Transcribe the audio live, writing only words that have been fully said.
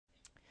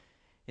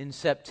In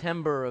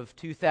September of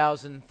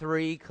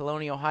 2003,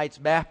 Colonial Heights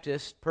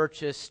Baptist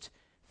purchased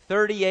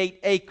 38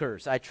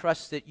 acres. I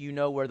trust that you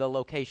know where the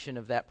location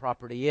of that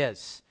property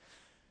is.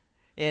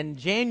 In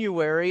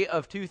January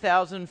of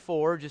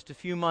 2004, just a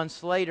few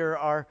months later,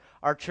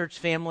 our church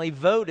family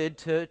voted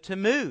to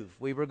move.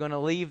 We were going to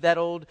leave that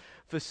old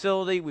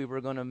facility. We were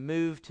going to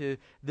move to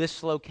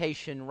this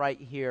location right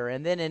here.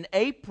 And then in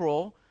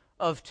April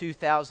of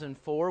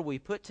 2004, we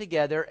put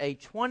together a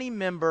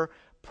 20-member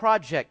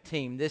project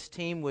team. This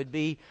team would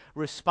be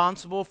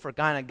responsible for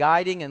kind of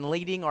guiding and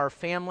leading our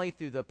family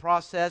through the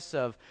process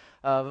of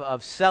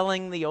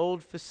selling the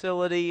old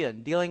facility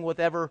and dealing with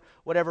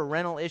whatever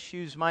rental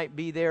issues might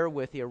be there,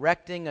 with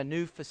erecting a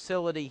new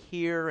facility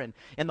here and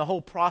the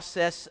whole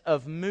process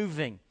of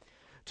moving.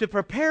 To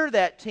prepare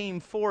that team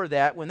for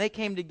that, when they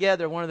came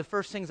together, one of the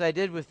first things I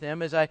did with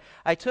them is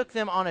I took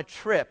them on a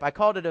trip. I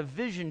called it a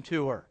vision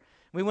tour.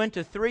 We went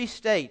to 3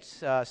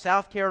 states,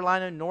 South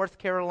Carolina, North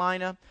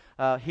Carolina,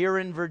 here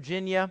in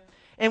Virginia,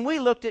 and we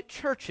looked at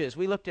churches.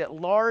 We looked at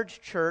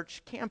large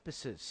church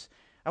campuses.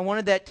 I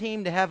wanted that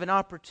team to have an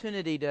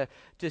opportunity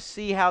to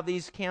see how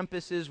these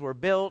campuses were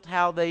built,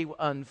 how they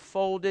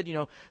unfolded. You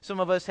know, some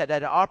of us had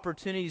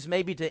opportunities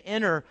maybe to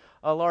enter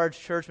a large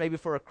church, maybe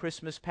for a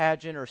Christmas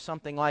pageant or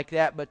something like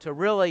that, but to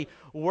really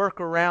work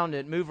around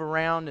it, move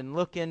around and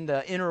look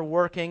into inner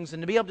workings,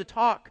 and to be able to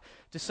talk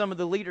to some of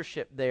the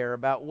leadership there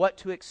about what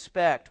to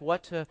expect,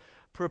 what to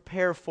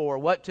prepare for,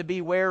 what to be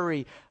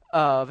wary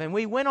of. And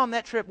we went on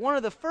that trip. One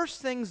of the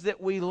first things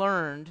that we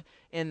learned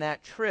in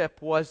that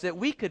trip was that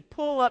we could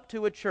pull up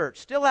to a church,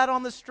 still out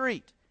on the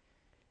street,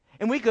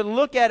 and we could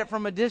look at it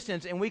from a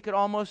distance, and we could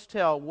almost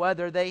tell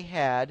whether they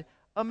had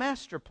a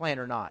master plan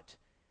or not.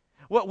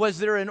 What was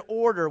there an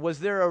order? Was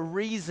there a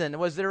reason?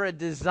 Was there a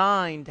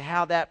design to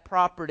how that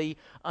property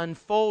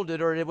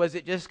unfolded? Or was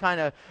it just kind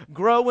of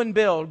grow and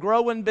build,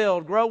 grow and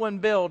build, grow and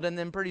build, and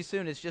then pretty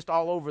soon it's just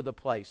all over the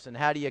place? And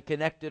how do you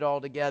connect it all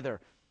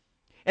together?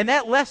 And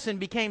that lesson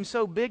became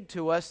so big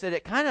to us that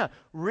it kind of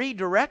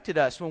redirected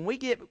us. When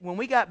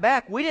we got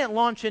back, we didn't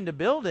launch into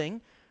building.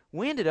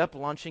 We ended up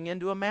launching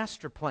into a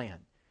master plan.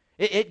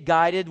 It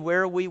guided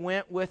where we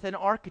went with an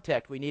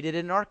architect. We needed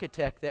an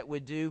architect that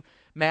would do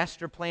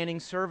master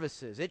planning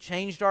services. It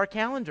changed our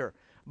calendar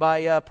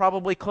by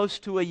probably close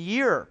to a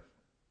year.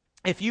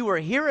 If you were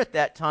here at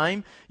that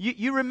time,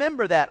 you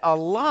remember that a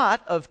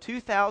lot of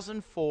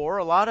 2004,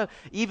 a lot of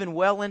even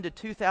well into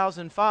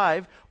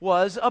 2005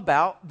 was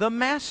about the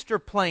master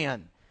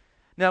plan.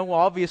 Now,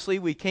 obviously,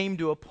 we came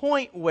to a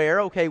point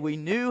where, we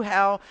knew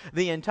how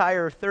the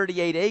entire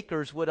 38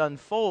 acres would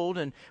unfold,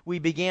 and we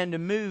began to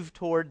move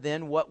toward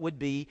then what would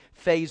be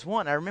phase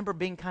 1. I remember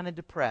being kind of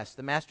depressed.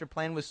 The master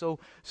plan was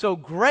so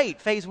great.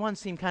 Phase 1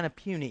 seemed kind of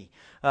puny.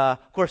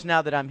 Of course,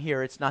 now that I'm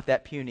here, it's not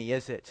that puny,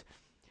 is it?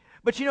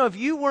 But you know, if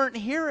you weren't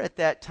here at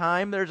that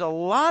time, there's a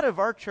lot of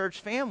our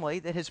church family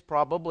that has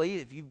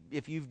probably,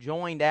 if you've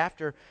joined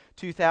after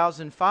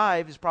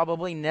 2005, has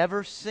probably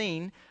never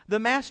seen the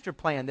master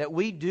plan, that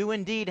we do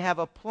indeed have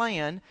a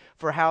plan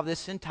for how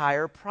this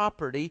entire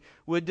property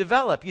would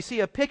develop. You see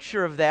a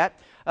picture of that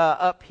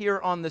up here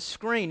on the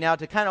screen. Now,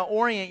 to kind of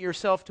orient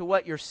yourself to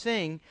what you're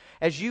seeing,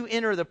 as you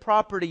enter the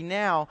property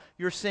now,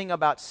 you're seeing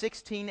about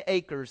 16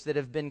 acres that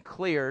have been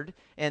cleared,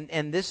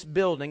 and this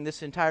building,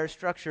 this entire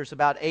structure, is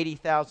about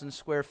 80,000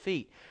 square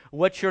feet.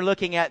 What you're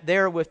looking at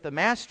there with the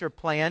master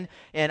plan,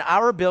 and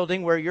our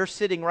building where you're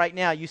sitting right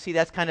now, you see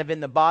that's kind of in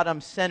the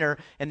bottom center,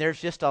 and there's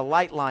just a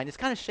light line. It's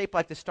kind of shaped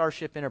like the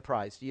Starship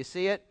Enterprise. Do you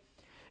see it?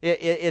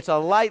 It's a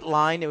light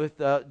line with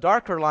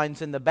darker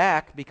lines in the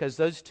back, because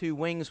those 2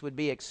 wings would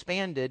be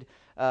expanded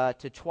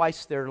to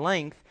twice their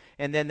length.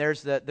 And then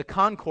there's the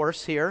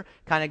concourse here,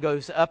 kind of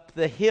goes up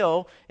the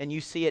hill, and you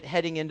see it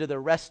heading into the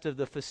rest of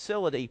the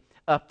facility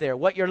up there.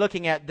 What you're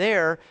looking at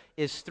there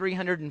is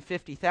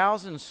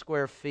 350,000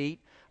 square feet,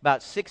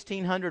 about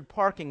 1,600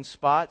 parking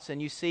spots,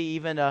 and you see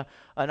even an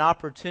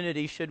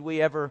opportunity, should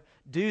we ever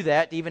do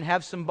that, to even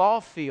have some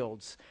ball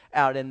fields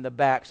out in the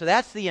back. So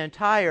that's the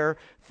entire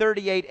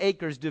 38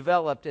 acres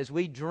developed as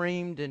we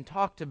dreamed and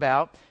talked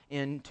about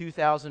in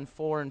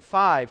 2004 and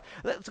 5.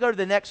 Let's go to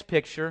the next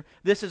picture.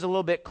 This is a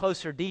little bit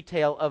closer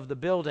detail of the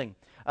building.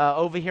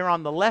 Over here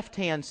on the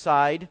left-hand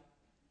side,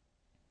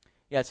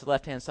 it's the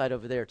left-hand side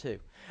over there too.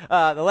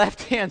 The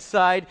left-hand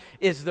side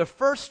is the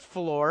first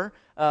floor.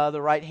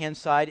 The right-hand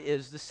side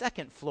is the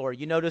second floor.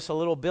 You notice a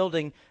little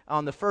building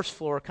on the first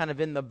floor kind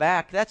of in the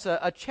back. That's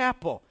a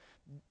chapel.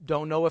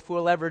 Don't know if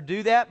we'll ever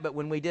do that, but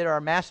when we did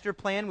our master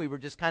plan, we were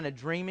just kind of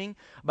dreaming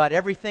about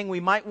everything we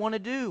might want to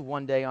do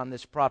one day on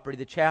this property.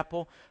 The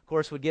chapel, of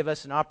course, would give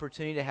us an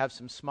opportunity to have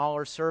some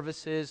smaller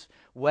services,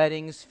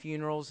 weddings,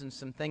 funerals, and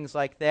some things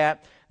like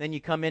that. Then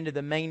you come into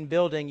the main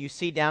building. You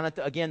see down at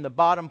the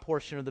bottom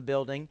portion of the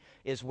building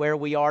is where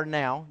we are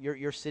now.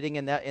 You're sitting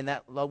in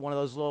that one of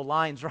those little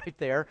lines right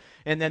there.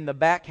 And then the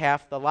back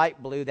half, the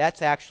light blue,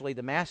 that's actually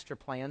the master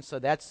plan. So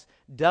that's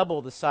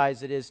double the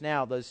size it is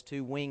now, those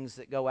 2 wings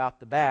that go out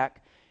the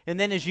back. And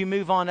then as you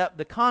move on up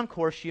the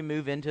concourse, you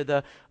move into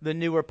the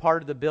newer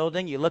part of the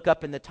building. You look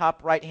up in the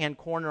top right-hand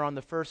corner on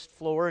the first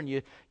floor, and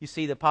you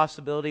see the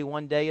possibility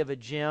one day of a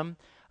gym.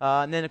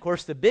 And then, of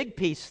course, the big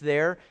piece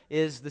there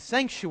is the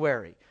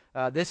sanctuary.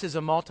 This is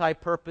a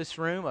multi-purpose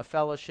room, a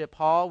fellowship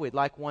hall. We'd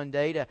like one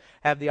day to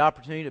have the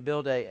opportunity to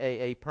build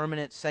a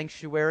permanent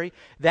sanctuary.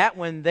 That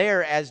one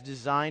there, as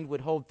designed,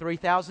 would hold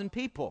 3,000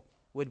 people.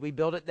 Would we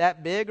build it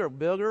that big or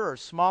bigger or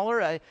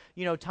smaller?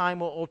 Time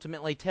will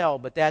ultimately tell,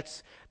 but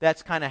that's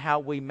kind of how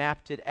we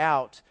mapped it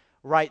out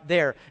right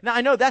there. Now,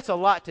 I know that's a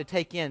lot to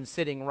take in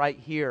sitting right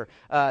here.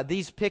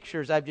 These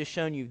pictures I've just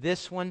shown you,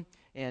 this one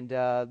and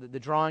the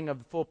drawing of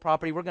the full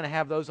property, we're going to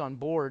have those on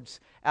boards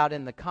out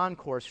in the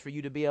concourse for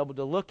you to be able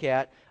to look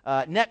at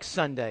next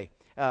Sunday.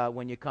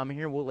 When you come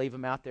here, we'll leave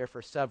them out there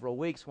for several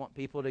weeks. Want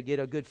people to get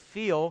a good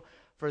feel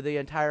for the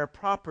entire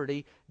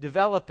property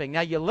developing.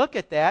 Now you look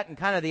at that and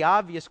kind of the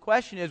obvious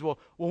question is, well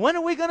when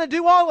are we going to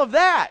do all of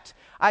that?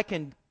 I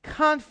can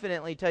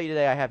confidently tell you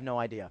today I have no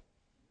idea.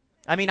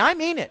 I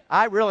mean it.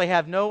 I really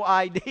have no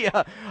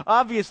idea.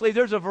 Obviously,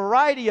 there's a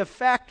variety of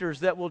factors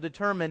that will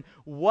determine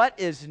what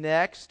is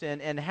next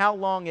and how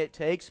long it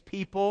takes.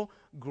 People,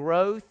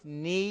 growth,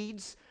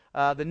 needs.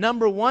 The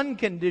number one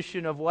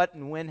condition of what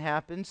and when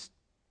happens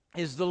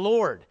is the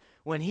Lord.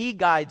 When He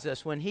guides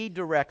us, when He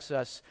directs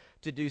us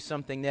to do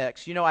something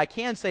next. I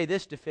can say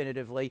this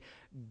definitively.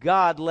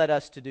 God led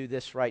us to do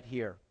this right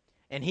here.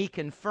 And He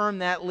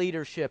confirmed that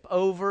leadership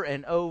over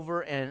and over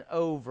and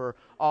over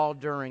all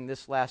during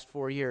this last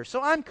 4 years.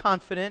 So I'm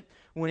confident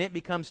when it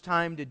becomes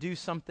time to do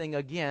something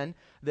again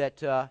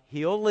that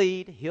He'll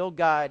lead, He'll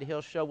guide,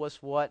 He'll show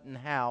us what and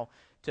how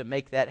to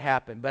make that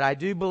happen. But I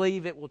do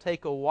believe it will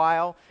take a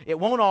while. It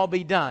won't all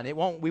be done.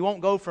 We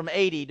won't go from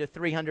 80 to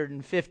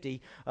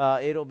 350.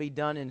 It'll be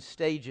done in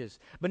stages.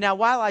 But now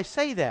while I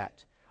say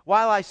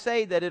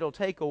that it'll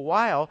take a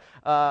while,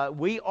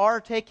 we are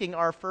taking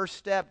our first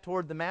step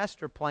toward the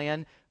master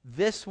plan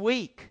this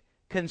week.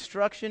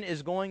 Construction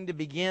is going to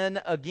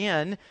begin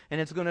again, and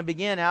it's going to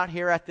begin out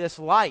here at this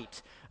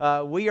light.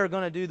 We are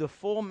going to do the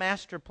full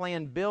master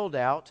plan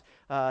build-out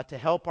to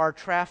help our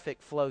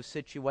traffic flow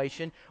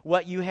situation.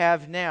 What you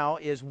have now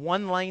is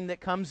one lane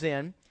that comes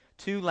in,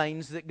 2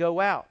 lanes that go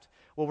out.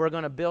 Well, we're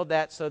going to build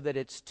that so that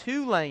it's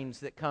 2 lanes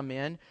that come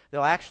in.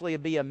 There'll actually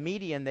be a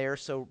median there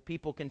so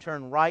people can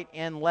turn right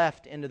and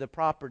left into the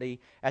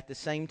property at the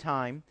same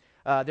time.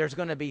 There's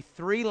going to be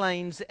 3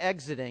 lanes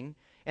exiting.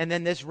 And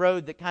then this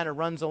road that kind of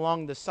runs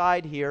along the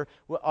side here,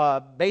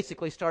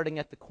 basically starting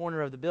at the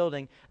corner of the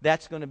building,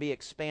 that's going to be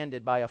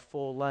expanded by a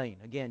full lane.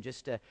 Again,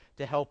 just to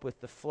help with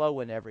the flow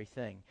and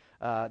everything.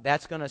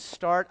 That's going to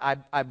start,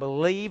 I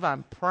believe,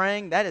 I'm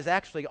praying, that is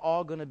actually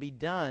all going to be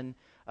done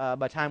by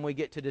the time we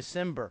get to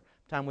December.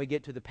 Time we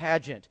get to the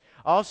pageant.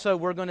 Also,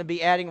 we're going to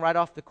be adding right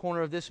off the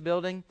corner of this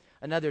building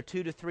another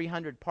 200 to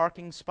 300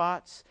 parking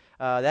spots.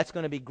 That's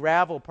going to be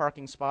gravel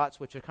parking spots,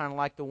 which are kind of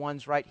like the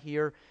ones right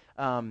here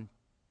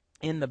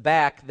in the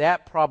back.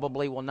 That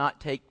probably will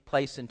not take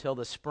place until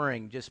the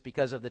spring, just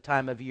because of the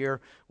time of year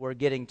we're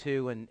getting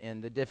to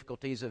and the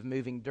difficulties of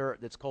moving dirt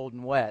that's cold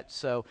and wet.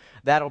 So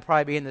that'll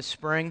probably be in the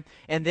spring.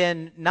 And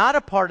then, not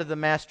a part of the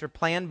master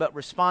plan, but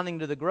responding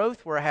to the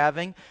growth we're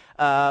having,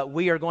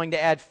 we are going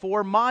to add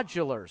 4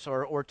 modulars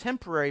or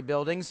temporary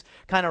buildings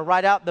kind of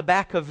right out the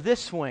back of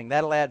this wing.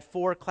 That'll add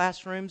 4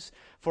 classrooms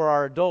for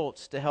our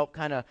adults to help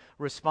kind of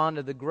respond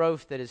to the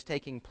growth that is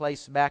taking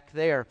place back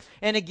there.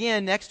 And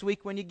again, next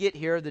week when you get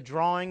here, the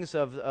drawings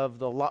of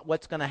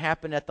what's going to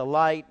happen at the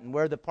light and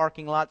where the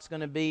parking lot's going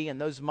to be and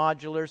those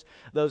modulars,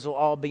 those will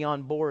all be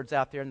on boards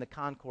out there in the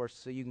concourse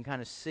so you can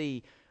kind of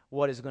see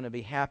what is going to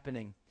be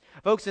happening.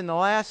 Folks, in the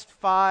last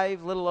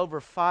little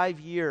over 5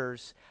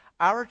 years,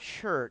 our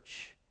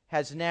church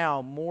has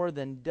now more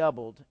than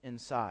doubled in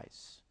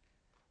size.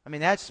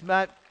 That's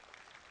not...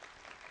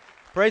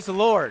 Praise the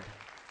Lord.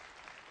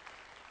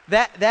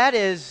 That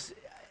is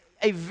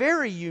a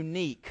very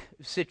unique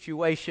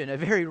situation, a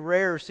very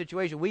rare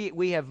situation.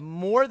 We have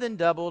more than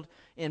doubled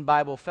in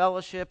Bible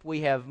fellowship.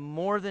 We have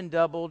more than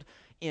doubled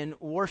in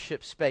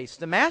worship space.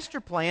 The master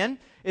plan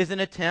is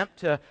an attempt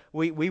to,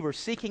 we were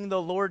seeking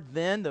the Lord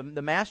then.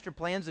 The master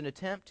plan is an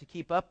attempt to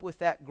keep up with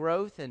that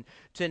growth and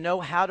to know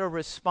how to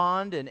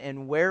respond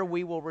and where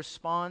we will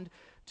respond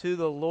to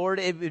the Lord.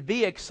 It would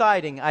be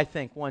exciting, I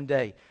think, one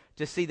day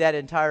to see that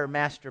entire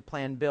master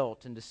plan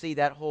built and to see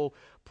that whole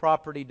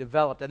property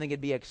developed. I think it'd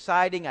be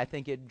exciting. I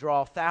think it'd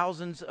draw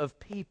thousands of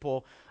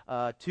people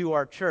to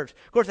our church.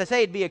 Of course, I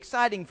say it'd be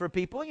exciting for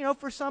people.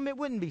 For some it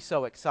wouldn't be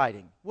so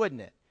exciting,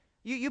 wouldn't it?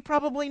 You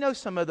probably know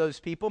some of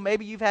those people.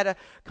 Maybe you've had a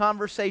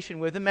conversation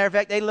with them. Matter of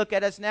fact, they look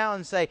at us now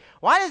and say,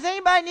 "Why does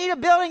anybody need a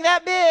building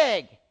that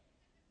big?"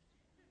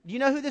 Do you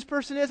know who this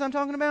person is I'm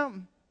talking about?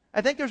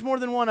 I think there's more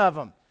than one of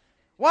them.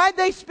 Why'd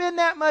they spend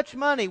that much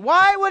money?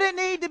 Why would it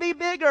need to be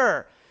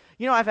bigger?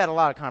 I've had a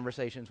lot of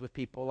conversations with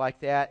people like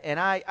that, and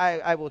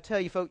I will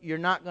tell you, folks, you're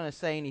not going to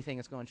say anything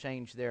that's going to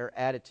change their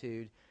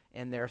attitude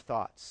and their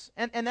thoughts.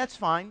 And that's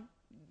fine.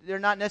 They're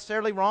not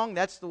necessarily wrong.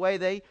 That's the way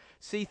they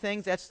see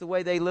things. That's the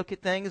way they look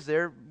at things.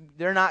 They're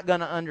not going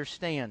to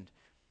understand.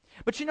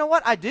 But you know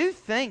what? I do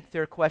think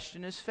their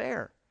question is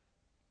fair.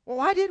 Well,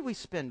 why did we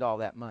spend all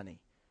that money?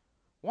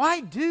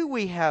 Why do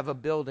we have a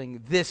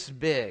building this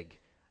big?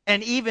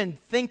 And even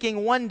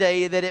thinking one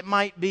day that it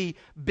might be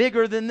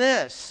bigger than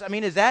this. I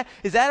mean, is that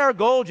our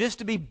goal, just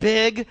to be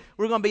big?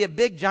 We're going to be a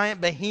big,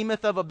 giant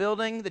behemoth of a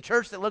building, the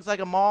church that looks like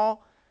a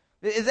mall?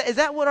 Is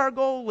that what our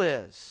goal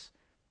is?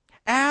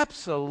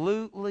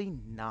 Absolutely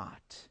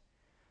not.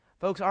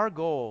 Folks, our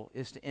goal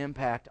is to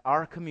impact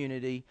our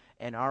community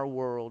and our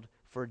world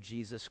for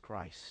Jesus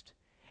Christ.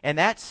 And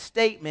that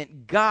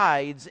statement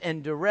guides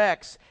and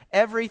directs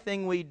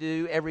everything we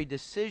do, every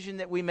decision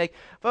that we make.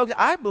 Folks,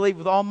 I believe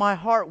with all my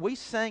heart, we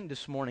sang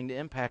this morning to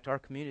impact our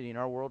community and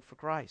our world for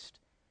Christ.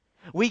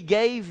 We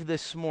gave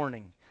this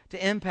morning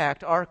to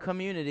impact our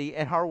community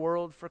and our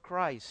world for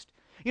Christ.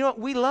 You know what?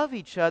 We love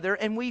each other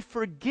and we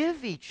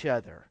forgive each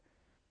other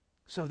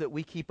so that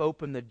we keep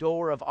open the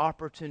door of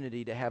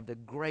opportunity to have the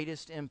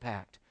greatest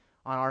impact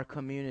on our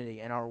community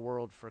and our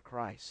world for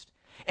Christ.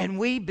 And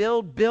we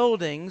build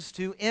buildings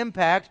to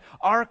impact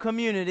our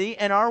community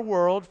and our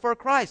world for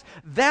Christ.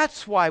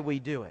 That's why we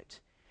do it.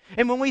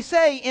 And when we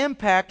say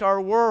impact our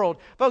world,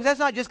 folks, that's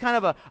not just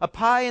kind of a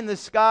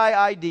pie-in-the-sky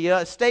idea,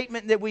 a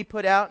statement that we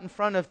put out in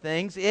front of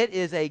things. It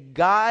is a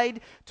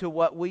guide to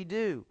what we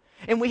do.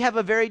 And we have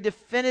a very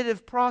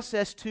definitive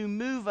process to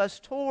move us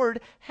toward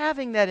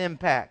having that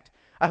impact.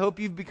 I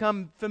hope you've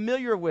become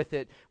familiar with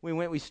it.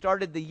 We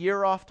started the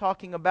year off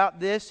talking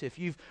about this. If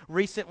you've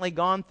recently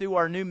gone through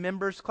our new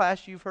members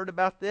class, you've heard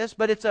about this.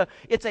 But it's a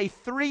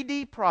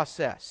 3D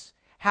process.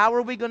 How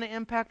are we going to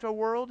impact our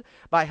world?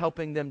 By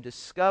helping them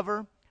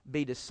discover,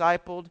 be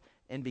discipled,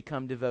 and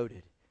become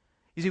devoted.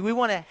 You see, we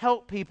want to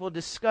help people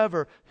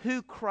discover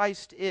who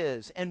Christ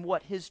is and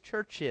what His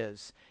church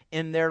is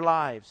in their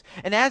lives.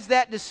 And as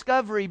that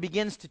discovery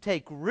begins to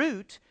take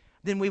root,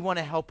 then we want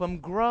to help them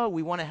grow.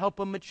 We want to help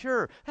them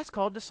mature. That's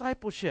called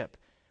discipleship.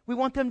 We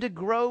want them to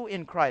grow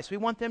in Christ. We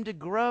want them to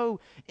grow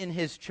in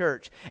His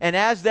church. And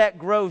as that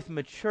growth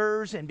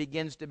matures and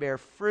begins to bear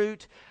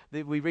fruit,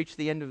 we reach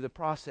the end of the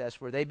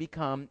process where they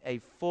become a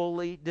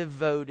fully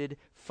devoted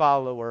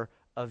follower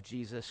of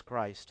Jesus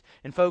Christ.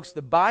 And folks,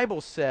 the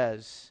Bible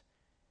says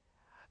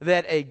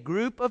that a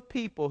group of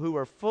people who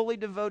are fully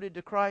devoted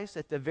to Christ,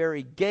 at the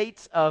very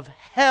gates of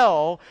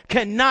hell,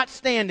 cannot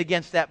stand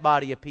against that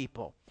body of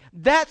people.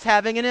 That's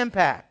having an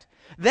impact.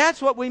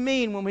 That's what we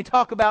mean when we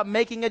talk about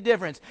making a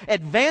difference.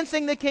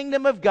 Advancing the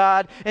kingdom of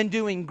God and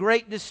doing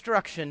great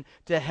destruction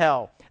to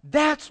hell.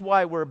 That's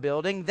why we're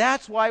building.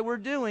 That's why we're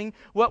doing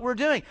what we're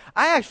doing.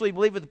 I actually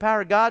believe with the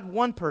power of God,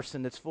 one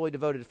person that's fully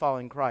devoted to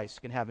following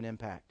Christ can have an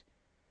impact.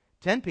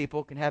 10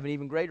 people can have an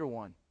even greater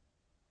one.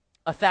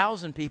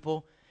 1,000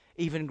 people,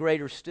 even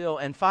greater still.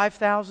 And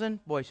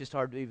 5,000, boy, it's just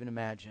hard to even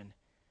imagine.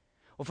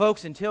 Well,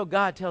 folks, until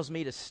God tells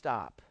me to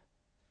stop,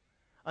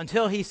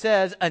 until He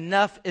says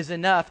enough is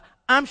enough,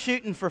 I'm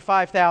shooting for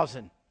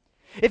 5,000.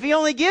 If He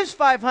only gives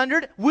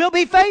 500, we'll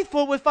be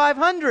faithful with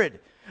 500.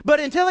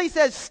 But until He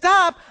says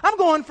stop, I'm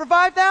going for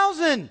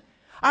 5,000.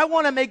 I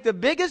want to make the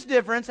biggest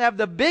difference, have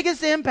the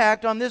biggest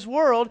impact on this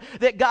world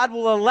that God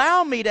will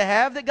allow me to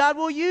have, that God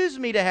will use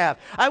me to have.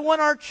 I want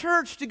our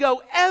church to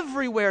go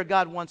everywhere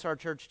God wants our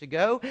church to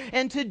go,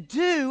 and to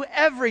do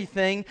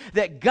everything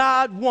that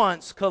God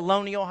wants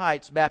Colonial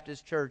Heights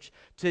Baptist Church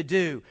to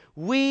do.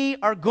 We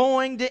are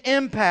going to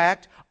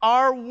impact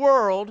our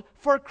world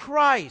for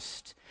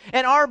Christ.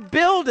 And our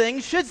building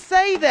should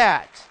say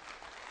that.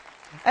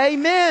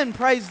 Amen.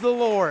 Praise the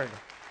Lord.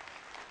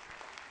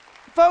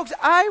 Folks,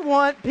 I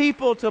want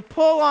people to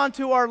pull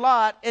onto our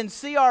lot and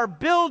see our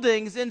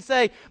buildings and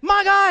say,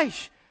 my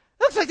gosh,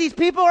 looks like these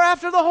people are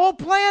after the whole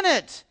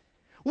planet.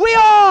 We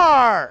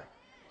are.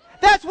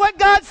 That's what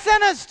God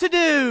sent us to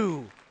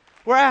do.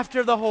 We're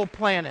after the whole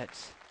planet.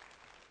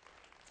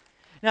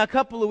 Now, a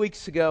couple of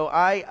weeks ago,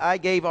 I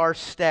gave our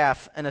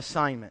staff an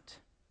assignment.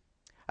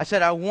 I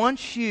said, I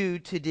want you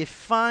to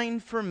define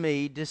for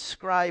me,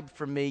 describe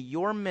for me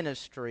your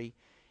ministry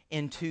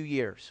in 2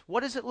 years.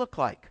 What does it look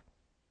like?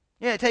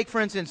 Yeah, take, for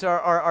instance,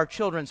 our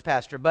children's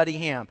pastor, Buddy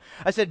Ham.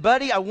 I said,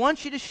 Buddy, I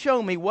want you to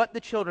show me what the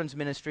children's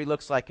ministry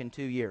looks like in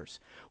 2 years.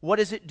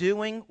 What is it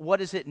doing? What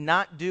is it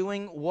not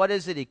doing? What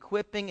is it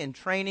equipping and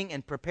training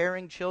and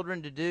preparing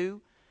children to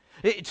do?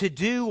 To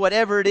do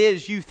whatever it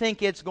is you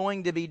think it's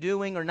going to be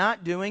doing or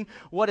not doing.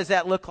 What does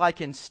that look like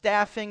in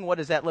staffing? What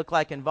does that look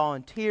like in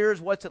volunteers?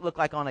 What's it look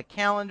like on a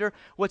calendar?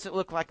 What's it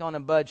look like on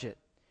a budget?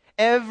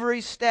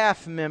 Every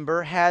staff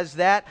member has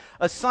that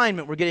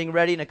assignment. We're getting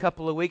ready in a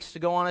couple of weeks to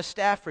go on a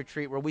staff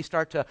retreat where we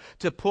start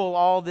to pull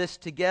all this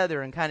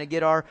together and kind of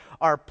get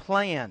our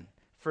plan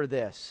for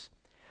this.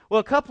 Well,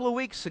 a couple of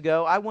weeks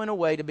ago, I went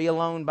away to be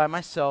alone by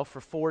myself for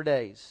 4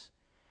 days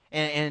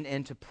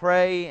and to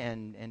pray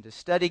and to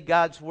study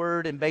God's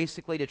Word and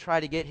basically to try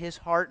to get His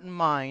heart and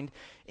mind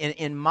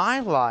in my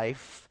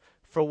life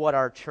for what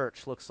our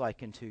church looks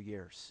like in 2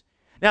 years.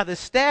 Now, the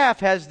staff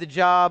has the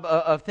job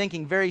of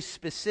thinking very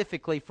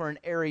specifically for an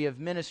area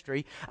of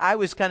ministry. I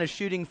was kind of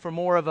shooting for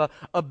more of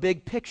a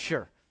big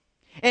picture.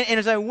 And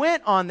as I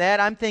went on that,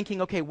 I'm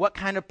thinking, okay, what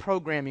kind of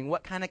programming,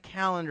 what kind of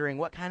calendaring,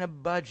 what kind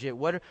of budget,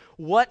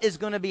 what is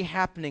going to be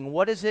happening,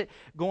 what is it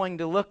going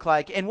to look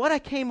like? And what I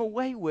came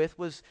away with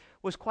was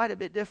quite a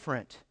bit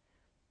different.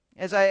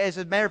 As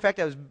a matter of fact,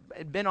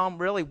 had been on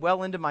really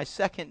well into my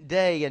second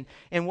day,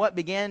 and what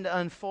began to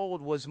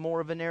unfold was more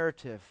of a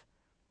narrative.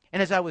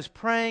 And as I was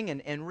praying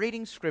and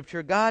reading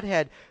Scripture, God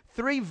had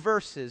 3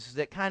 verses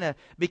that kind of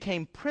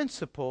became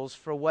principles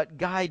for what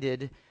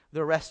guided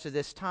the rest of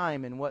this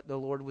time and what the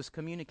Lord was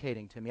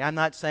communicating to me. I'm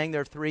not saying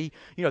there are 3,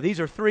 these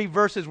are 3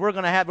 verses we're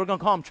going to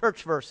call them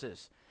church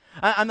verses.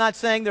 I'm not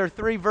saying there are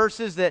 3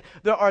 verses that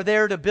are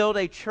there to build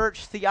a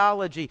church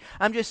theology.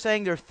 I'm just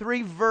saying there are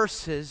 3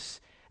 verses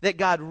that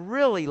God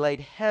really laid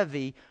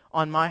heavy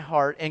on my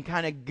heart and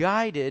kind of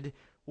guided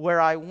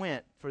where I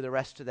went for the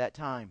rest of that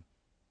time.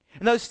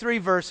 And those 3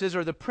 verses,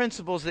 or the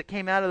principles that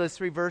came out of those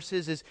 3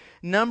 verses, is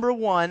number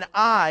 1,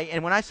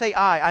 and when I say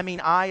I mean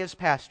I as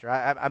pastor.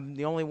 I'm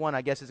the only one,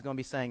 I guess, is going to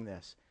be saying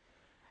this.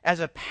 As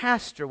a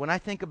pastor, when I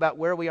think about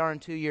where we are in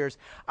 2 years,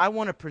 I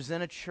want to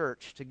present a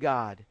church to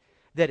God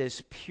that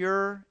is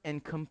pure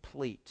and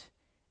complete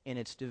in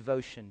its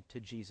devotion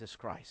to Jesus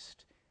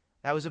Christ.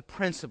 That was a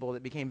principle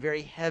that became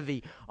very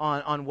heavy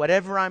on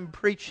whatever I'm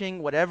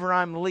preaching, whatever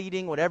I'm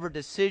leading, whatever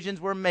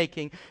decisions we're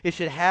making. It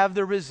should have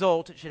the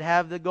result, it should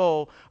have the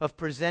goal of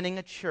presenting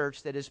a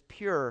church that is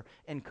pure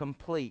and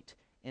complete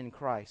in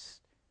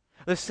Christ.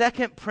 The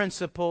second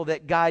principle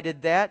that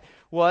guided that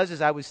was,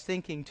 as I was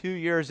thinking 2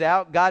 years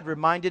out, God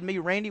reminded me,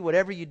 Randy,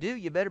 whatever you do,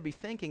 you better be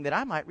thinking that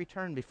I might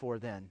return before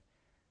then.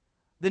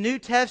 The New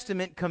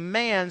Testament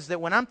commands that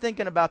when I'm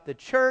thinking about the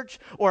church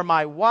or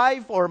my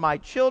wife or my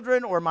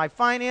children or my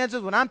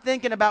finances, when I'm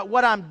thinking about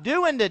what I'm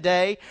doing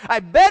today, I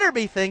better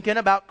be thinking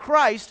about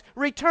Christ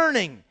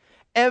returning.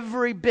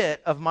 Every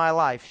bit of my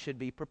life should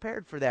be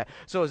prepared for that.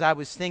 So as I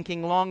was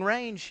thinking long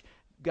range,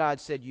 God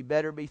said, you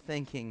better be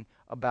thinking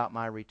about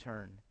my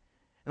return.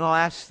 And the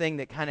last thing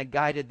that kind of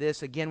guided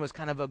this, again, was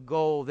kind of a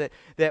goal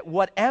that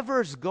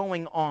whatever's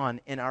going on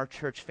in our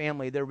church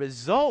family, the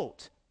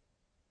result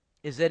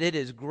is that it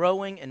is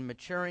growing and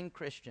maturing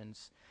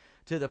Christians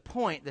to the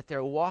point that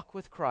their walk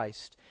with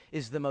Christ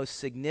is the most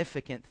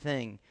significant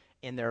thing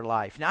in their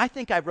life. Now, I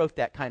think I wrote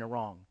that kind of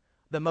wrong,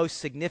 the most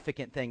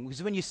significant thing.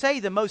 Because when you say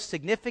the most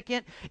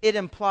significant, it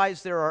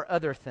implies there are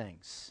other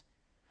things.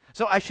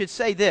 So I should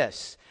say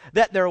this,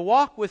 that their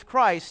walk with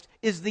Christ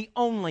is the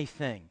only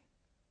thing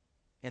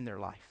in their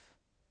life.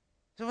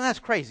 So that's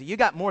crazy. You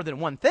got more than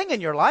one thing in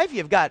your life.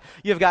 You've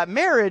got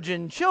marriage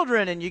and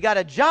children, and you got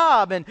a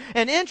job and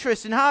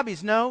interests and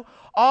hobbies. No,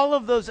 all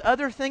of those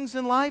other things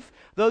in life,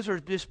 those are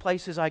just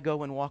places I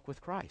go and walk with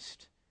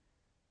Christ.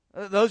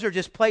 Those are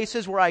just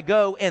places where I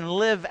go and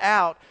live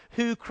out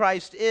who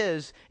Christ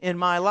is in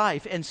my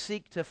life and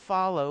seek to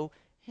follow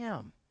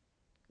Him.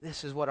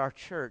 This is what our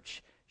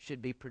church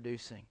should be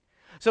producing.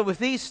 So with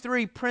these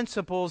 3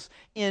 principles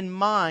in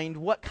mind,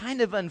 what kind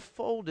of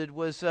unfolded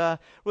was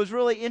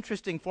really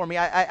interesting for me.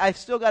 I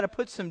still got to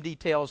put some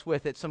details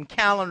with it, some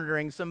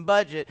calendaring, some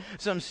budget,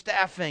 some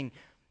staffing.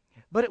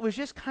 But it was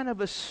just kind of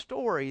a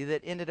story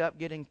that ended up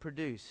getting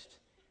produced.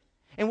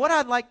 And what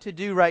I'd like to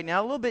do right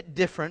now, a little bit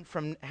different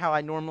from how I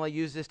normally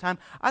use this time,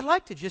 I'd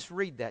like to just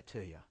read that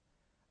to you.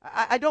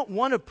 I don't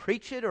want to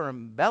preach it or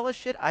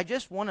embellish it. I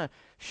just want to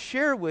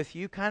share with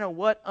you kind of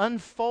what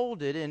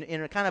unfolded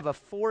in a kind of a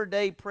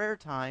 4-day prayer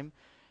time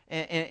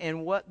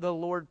and what the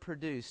Lord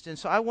produced. And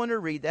so I want to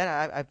read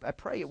that. I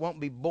pray it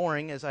won't be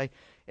boring as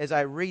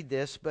I read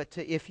this, but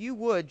if you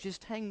would,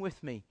 just hang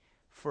with me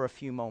for a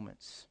few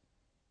moments.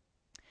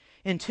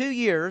 In 2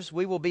 years,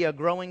 we will be a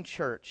growing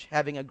church,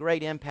 having a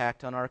great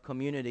impact on our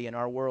community and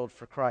our world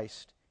for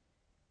Christ.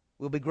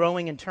 We'll be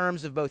growing in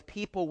terms of both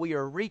people we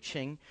are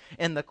reaching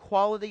and the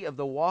quality of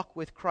the walk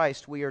with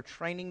Christ we are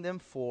training them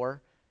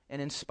for and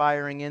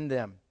inspiring in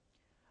them.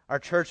 Our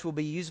church will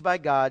be used by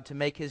God to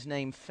make His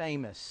name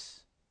famous.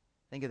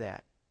 Think of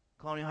that.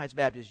 Colonial Heights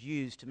Baptist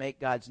used to make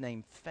God's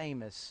name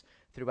famous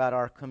throughout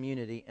our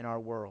community and our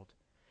world.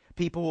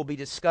 People will be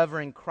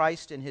discovering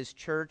Christ in His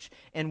church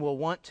and will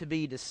want to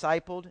be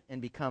discipled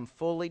and become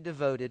fully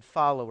devoted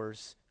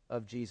followers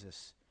of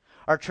Jesus.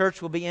 Our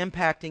church will be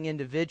impacting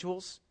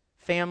individuals,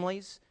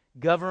 families,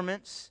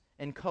 governments,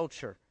 and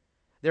culture.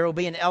 There will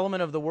be an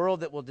element of the world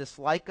that will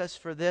dislike us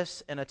for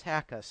this and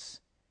attack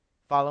us.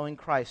 Following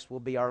Christ will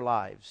be our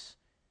lives.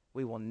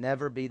 We will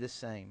never be the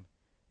same,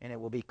 and it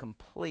will be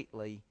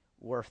completely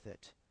worth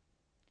it.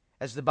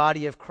 As the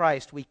body of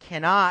Christ, we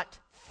cannot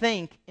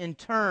think in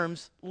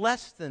terms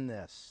less than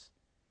this,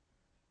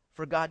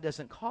 for God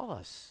doesn't call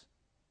us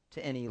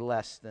to any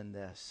less than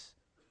this.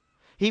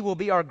 He will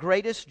be our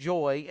greatest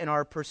joy in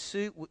our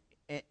pursuit.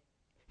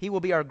 He will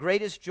be our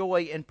greatest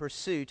joy in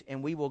pursuit,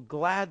 and we will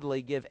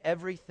gladly give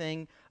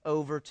everything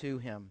over to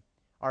Him.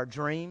 Our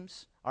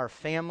dreams, our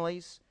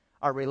families,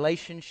 our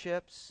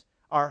relationships,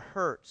 our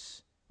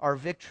hurts, our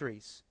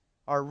victories,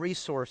 our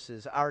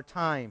resources, our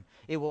time.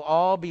 It will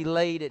all be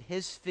laid at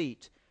His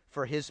feet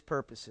for His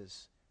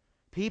purposes.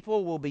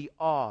 People will be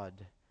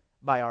awed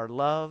by our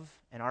love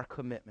and our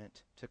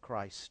commitment to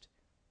Christ.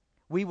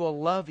 We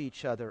will love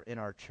each other in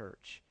our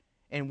church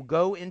and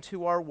go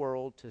into our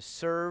world to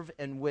serve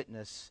and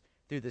witness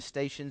through the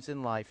stations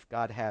in life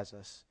God has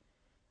us.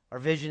 Our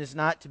vision is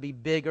not to be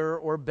bigger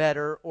or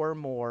better or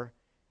more.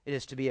 It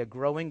is to be a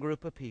growing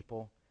group of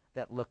people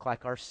that look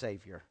like our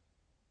Savior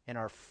and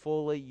are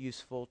fully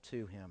useful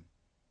to Him,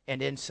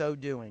 and in so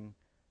doing,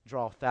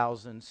 draw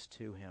thousands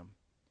to Him.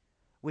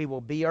 We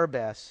will be our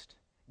best,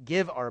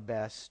 give our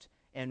best,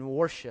 and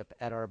worship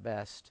at our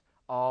best,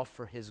 all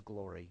for His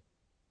glory.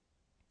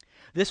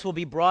 This will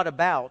be brought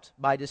about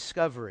by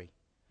discovery.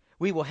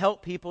 We will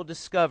help people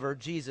discover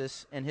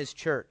Jesus and His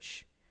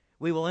church.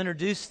 We will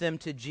introduce them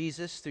to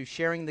Jesus through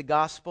sharing the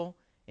gospel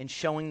and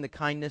showing the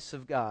kindness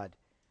of God.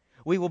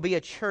 We will be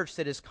a church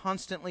that is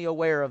constantly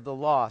aware of the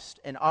lost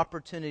and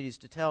opportunities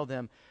to tell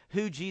them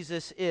who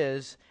Jesus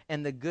is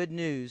and the good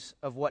news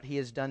of what He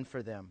has done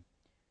for them.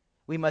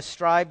 We must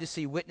strive to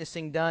see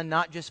witnessing done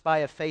not just by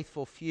a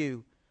faithful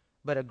few,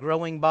 but a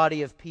growing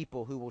body of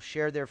people who will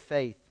share their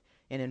faith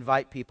and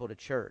invite people to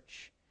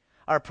church.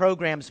 Our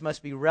programs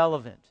must be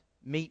relevant,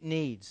 meet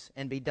needs,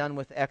 and be done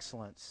with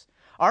excellence.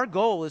 Our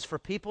goal is for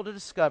people to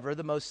discover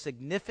the most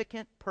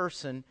significant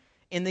person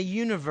in the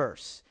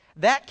universe.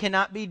 That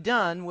cannot be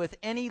done with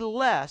any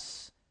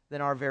less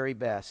than our very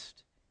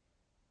best.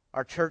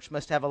 Our church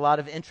must have a lot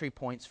of entry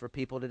points for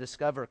people to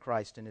discover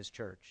Christ and His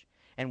church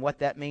and what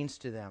that means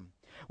to them.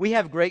 We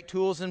have great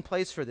tools in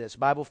place for this: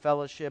 Bible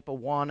fellowship,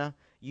 Awana,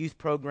 youth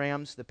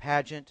programs, the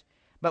pageant.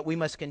 But we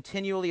must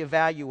continually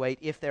evaluate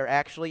if they're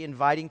actually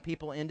inviting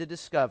people in to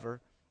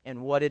discover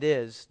and what it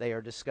is they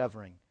are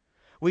discovering.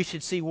 We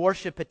should see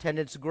worship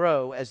attendance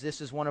grow, as this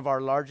is one of our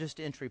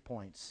largest entry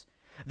points.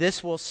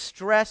 This will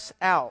stress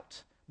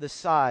out the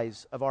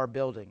size of our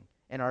building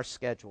and our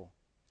schedule.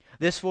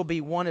 This will be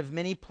one of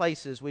many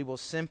places we will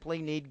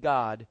simply need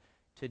God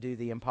to do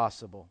the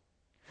impossible.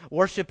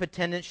 Worship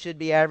attendance should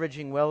be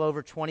averaging well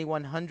over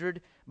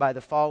 2,100 by the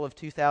fall of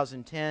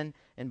 2010,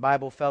 and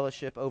Bible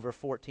fellowship over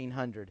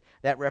 1,400.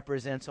 That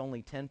represents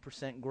only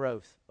 10%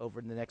 growth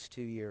over the next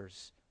 2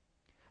 years.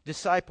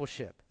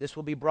 Discipleship. This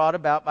will be brought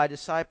about by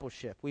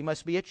discipleship. We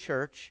must be a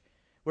church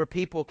where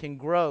people can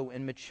grow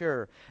and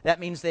mature.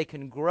 That means they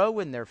can grow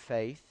in their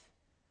faith,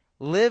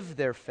 live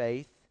their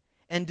faith,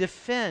 and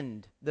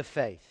defend the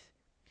faith.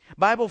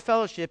 Bible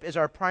fellowship is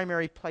our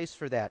primary place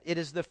for that. It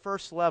is the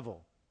first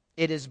level.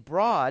 It is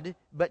broad,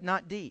 but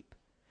not deep.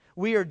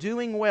 We are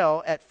doing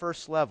well at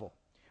first level.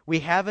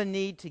 We have a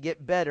need to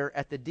get better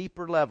at the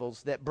deeper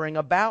levels that bring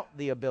about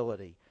the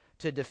ability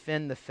to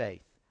defend the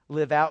faith,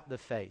 live out the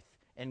faith,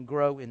 and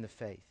grow in the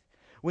faith.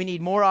 We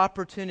need more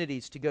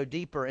opportunities to go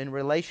deeper in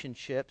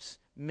relationships,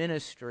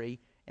 ministry,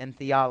 and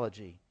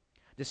theology.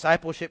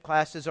 Discipleship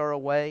classes are a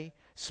way.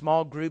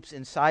 Small groups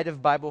inside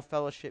of Bible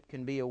fellowship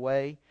can be a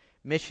way.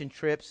 Mission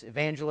trips,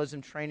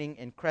 evangelism training,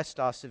 and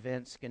Christos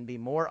events can be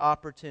more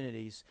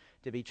opportunities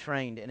to be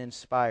trained and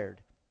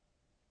inspired.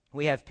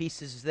 We have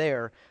pieces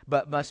there,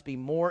 but must be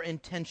more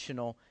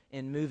intentional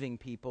in moving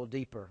people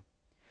deeper.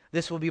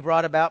 This will be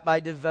brought about by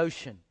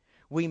devotion.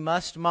 We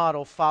must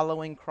model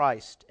following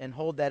Christ and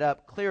hold that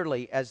up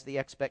clearly as the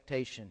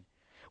expectation.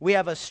 We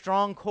have a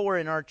strong core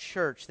in our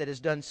church that has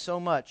done so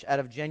much out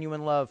of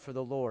genuine love for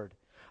the Lord.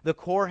 The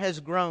core has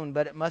grown,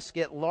 but it must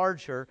get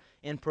larger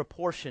in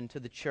proportion to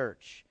the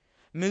church.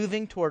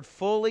 Moving toward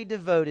fully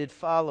devoted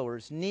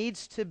followers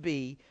needs to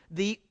be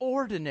the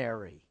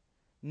ordinary,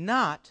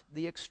 not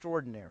the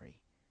extraordinary.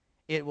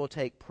 It will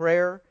take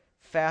prayer,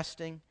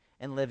 fasting,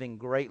 and living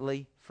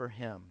greatly for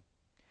Him.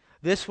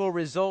 This will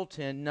result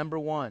in, number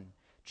one,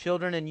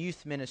 children and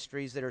youth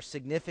ministries that are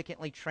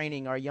significantly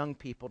training our young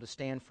people to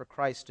stand for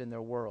Christ in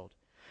their world.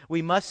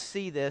 We must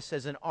see this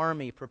as an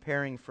army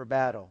preparing for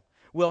battle.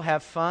 We'll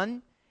have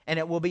fun, and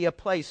it will be a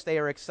place they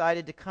are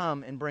excited to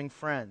come and bring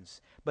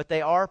friends. But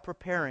they are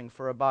preparing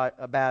for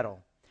a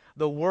battle.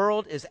 The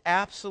world is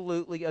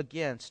absolutely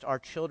against our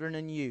children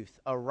and youth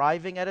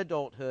arriving at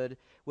adulthood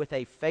with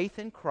a faith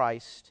in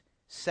Christ,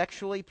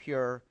 sexually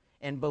pure,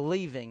 and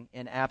believing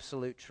in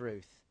absolute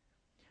truth.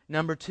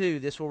 Number two,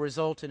 this will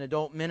result in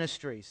adult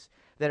ministries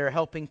that are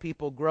helping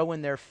people grow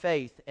in their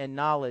faith and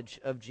knowledge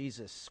of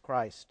Jesus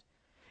Christ.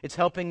 It's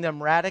helping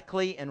them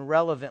radically and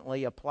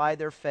relevantly apply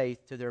their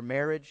faith to their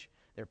marriage,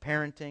 their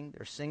parenting,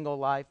 their single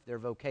life, their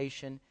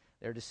vocation,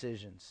 their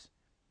decisions.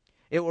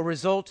 It will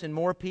result in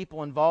more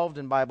people involved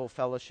in Bible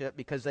fellowship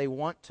because they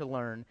want to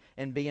learn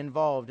and be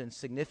involved in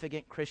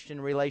significant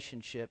Christian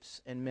relationships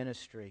and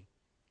ministry.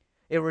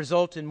 It will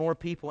result in more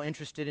people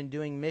interested in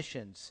doing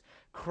missions.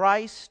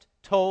 Christ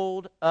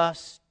told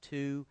us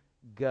to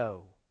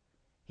go.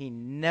 He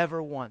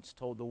never once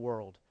told the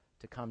world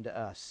to come to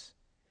us.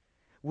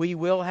 We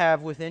will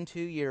have within 2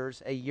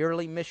 years a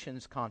yearly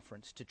missions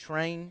conference to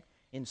train,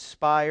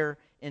 inspire,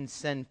 and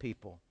send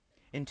people.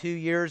 In 2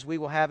 years, we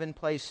will have in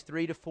place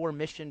 3 to 4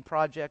 mission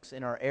projects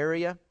in our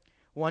area,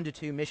 1 to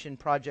 2 mission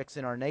projects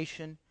in our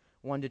nation,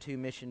 1 to 2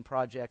 mission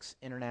projects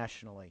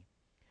internationally.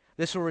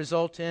 This will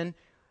result in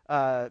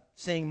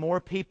seeing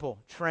more people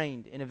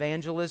trained in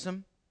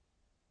evangelism.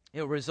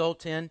 It will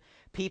result in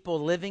people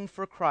living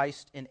for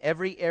Christ in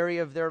every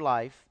area of their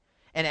life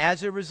And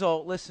as a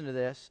result, listen to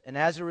this, and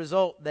as a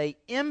result, they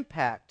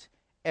impact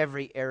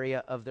every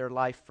area of their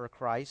life for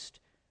Christ,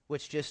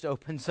 which just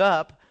opens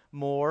up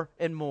more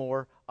and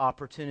more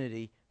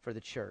opportunity for the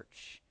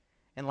church.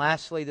 And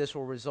lastly, this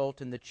will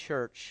result in a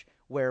church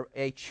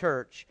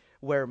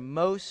where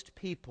most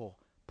people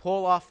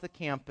pull off the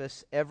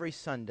campus every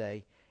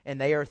Sunday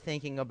and they are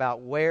thinking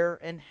about where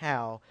and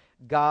how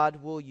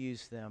God will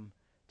use them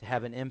to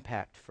have an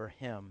impact for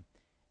Him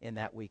in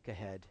that week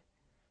ahead.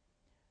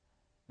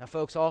 Now,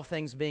 folks, all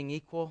things being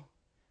equal,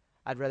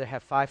 I'd rather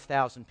have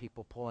 5,000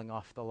 people pulling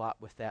off the lot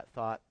with that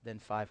thought than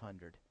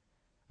 500.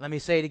 Let me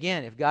say it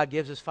again. If God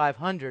gives us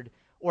 500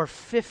 or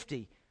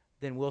 50,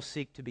 then we'll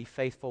seek to be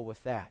faithful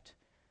with that.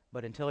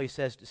 But until He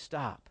says to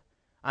stop,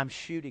 I'm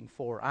shooting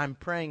for, I'm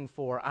praying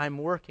for, I'm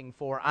working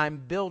for, I'm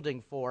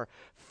building for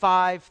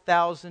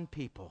 5,000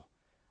 people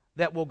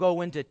that will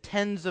go into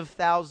tens of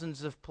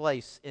thousands of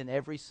places in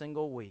every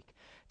single week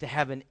to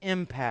have an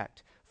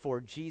impact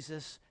for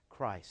Jesus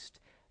Christ.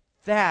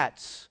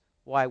 That's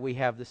why we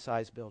have the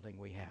size building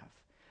we have.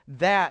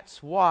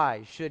 That's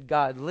why, should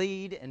God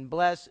lead and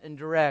bless and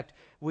direct,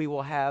 we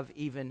will have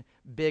even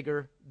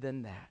bigger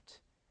than that.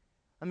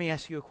 Let me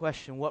ask you a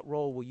question. What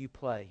role will you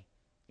play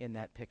in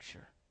that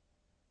picture?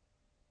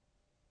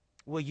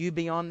 Will you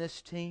be on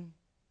this team?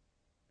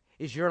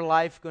 Is your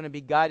life going to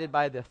be guided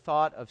by the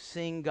thought of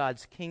seeing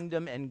God's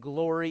kingdom and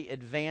glory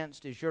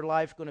advanced? Is your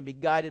life going to be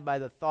guided by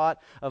the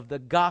thought of the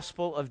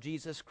gospel of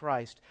Jesus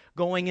Christ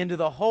going into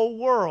the whole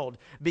world,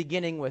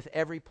 beginning with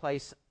every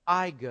place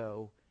I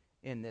go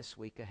in this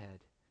week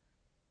ahead?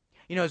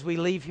 You know, as we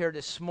leave here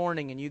this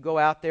morning and you go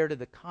out there to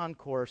the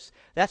concourse,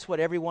 that's what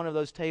every one of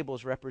those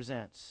tables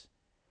represents.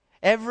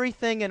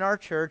 Everything in our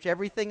church,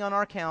 everything on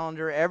our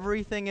calendar,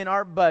 everything in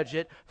our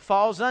budget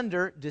falls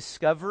under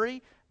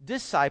discovery,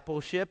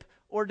 discipleship,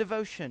 or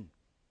devotion.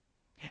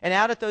 And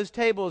out at those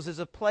tables is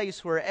a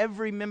place where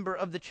every member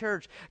of the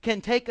church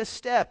can take a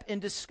step in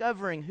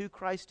discovering who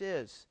Christ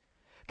is,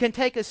 can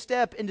take a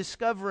step in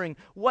discovering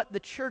what the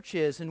church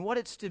is and what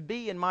it's to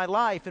be in my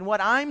life and what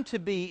I'm to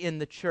be in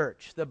the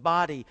church, the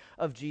body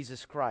of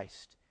Jesus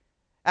Christ.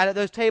 Out at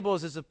those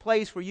tables is a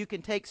place where you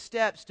can take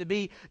steps to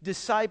be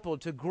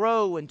discipled, to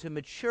grow and to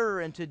mature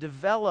and to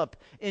develop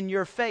in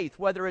your faith,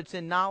 whether it's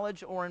in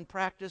knowledge or in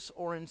practice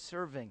or in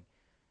serving.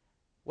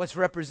 What's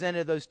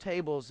represented at those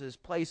tables is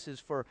places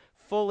for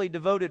fully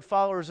devoted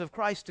followers of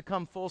Christ to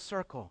come full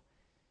circle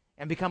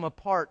and become a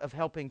part of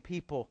helping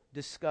people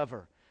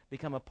discover,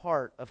 become a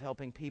part of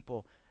helping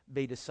people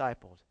be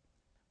discipled.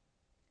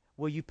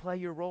 Will you play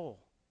your role?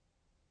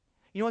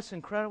 You know what's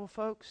incredible,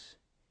 folks?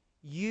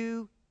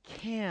 You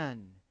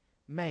can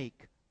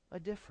make a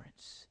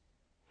difference.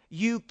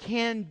 You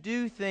can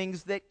do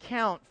things that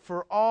count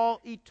for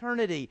all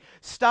eternity.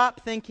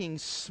 Stop thinking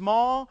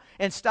small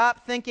and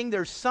stop thinking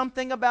there's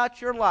something about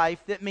your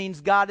life that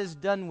means God is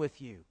done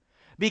with you.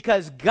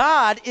 Because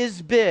God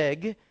is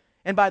big,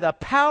 and by the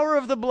power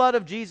of the blood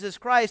of Jesus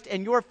Christ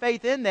and your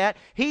faith in that,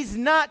 He's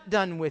not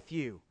done with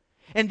you.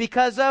 And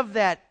because of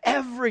that,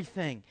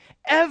 everything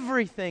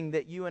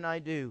that you and I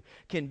do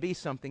can be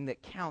something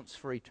that counts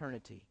for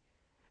eternity.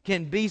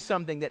 Can be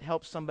something that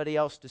helps somebody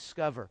else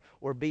discover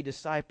or be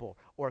disciple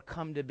or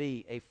come to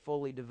be a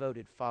fully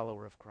devoted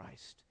follower of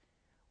Christ.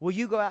 Will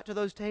you go out to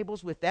those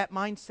tables with that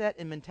mindset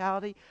and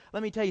mentality?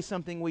 Let me tell you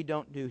something we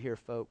don't do here,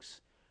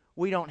 folks.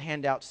 We don't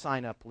hand out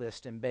sign-up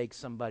lists and beg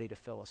somebody to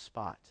fill a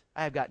spot.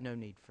 I have got no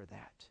need for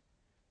that.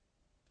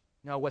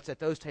 No, what's at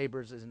those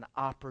tables is an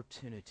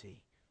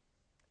opportunity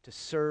to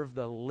serve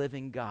the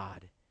living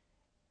God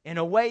in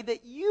a way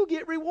that you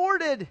get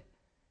rewarded,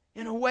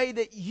 in a way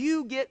that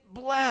you get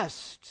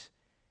blessed.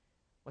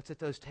 What's at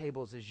those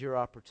tables is your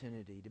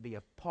opportunity to be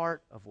a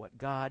part of what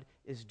God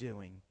is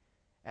doing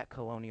at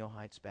Colonial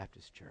Heights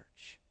Baptist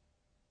Church.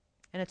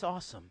 And it's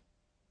awesome.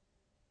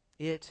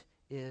 It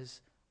is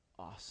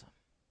awesome.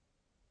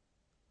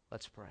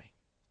 Let's pray.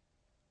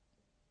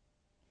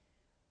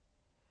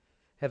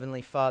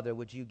 Heavenly Father,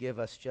 would you give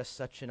us just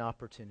such an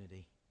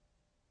opportunity?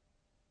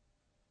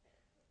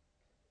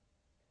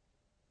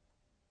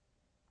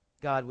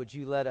 God, would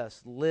you let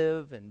us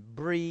live and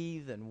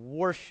breathe and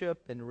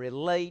worship and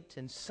relate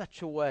in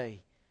such a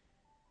way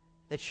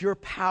that your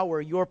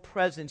power, your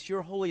presence,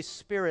 your Holy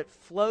Spirit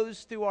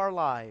flows through our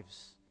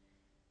lives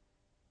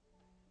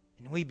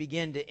and we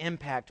begin to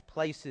impact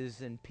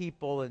places and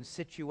people and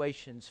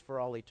situations for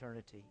all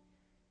eternity.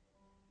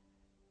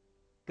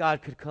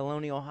 God, could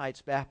Colonial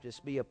Heights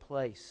Baptist be a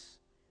place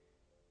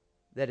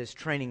that is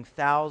training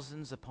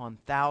thousands upon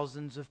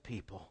thousands of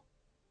people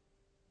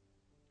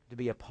to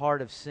be a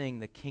part of seeing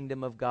the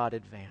kingdom of God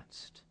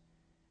advanced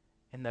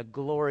and the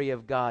glory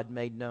of God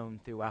made known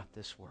throughout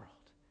this world.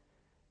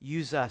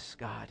 Use us,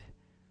 God.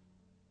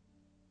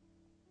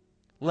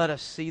 Let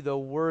us see the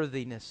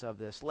worthiness of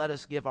this. Let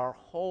us give our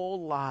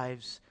whole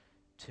lives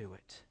to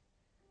it.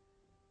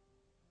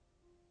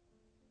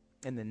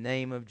 In the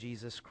name of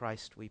Jesus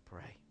Christ we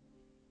pray.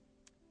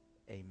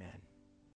 Amen.